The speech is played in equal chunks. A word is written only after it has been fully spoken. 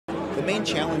the main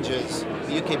challenges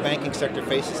the UK banking sector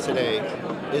faces today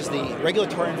is the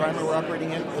regulatory environment we're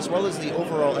operating in, as well as the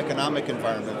overall economic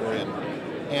environment we're in.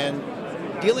 And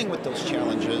dealing with those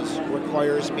challenges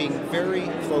requires being very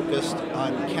focused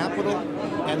on capital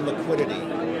and liquidity.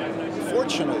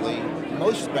 Fortunately,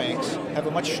 most banks have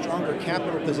a much stronger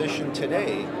capital position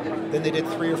today than they did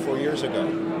 3 or 4 years ago.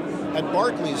 At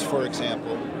Barclays, for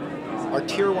example, our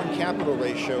Tier 1 capital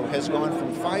ratio has gone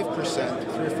from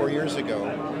 5% 3 or 4 years ago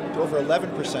to over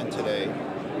 11% today,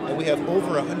 and we have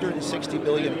over 160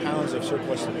 billion pounds of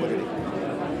surplus liquidity.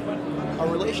 Our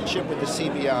relationship with the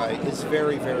CBI is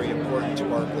very, very important to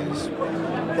Barclays.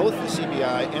 Both the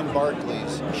CBI and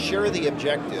Barclays share the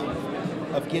objective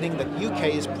of getting the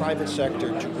UK's private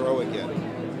sector to grow again.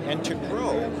 And to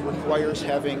grow requires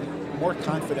having more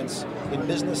confidence in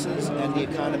businesses and the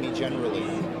economy generally.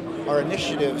 Our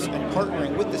initiatives and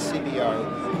partnering with the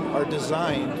CBI are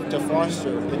designed to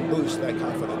foster and boost that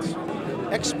confidence.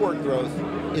 Export growth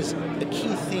is a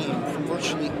key theme from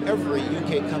virtually every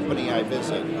UK company I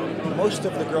visit. Most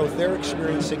of the growth they're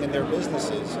experiencing in their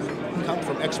businesses come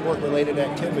from export-related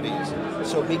activities.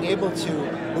 So being able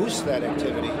to boost that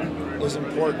activity is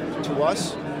important to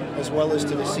us as well as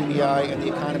to the CBI and the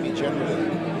economy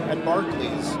generally. At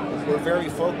Barclays, we're very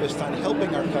focused on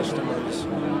helping our customers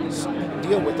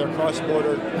deal with their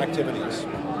cross-border activities.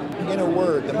 In a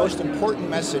word, the most important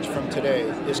message from today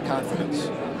is confidence.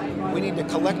 We need to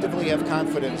collectively have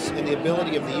confidence in the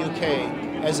ability of the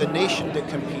UK as a nation to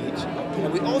compete,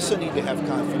 and we also need to have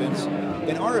confidence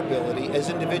in our ability as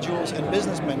individuals and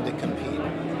businessmen to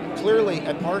compete. Clearly,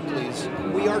 at Barclays,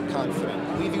 we are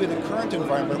confident. We view the current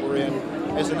environment we're in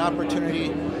as an opportunity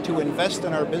to invest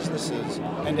in our businesses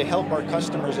and to help our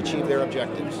customers achieve their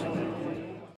objectives.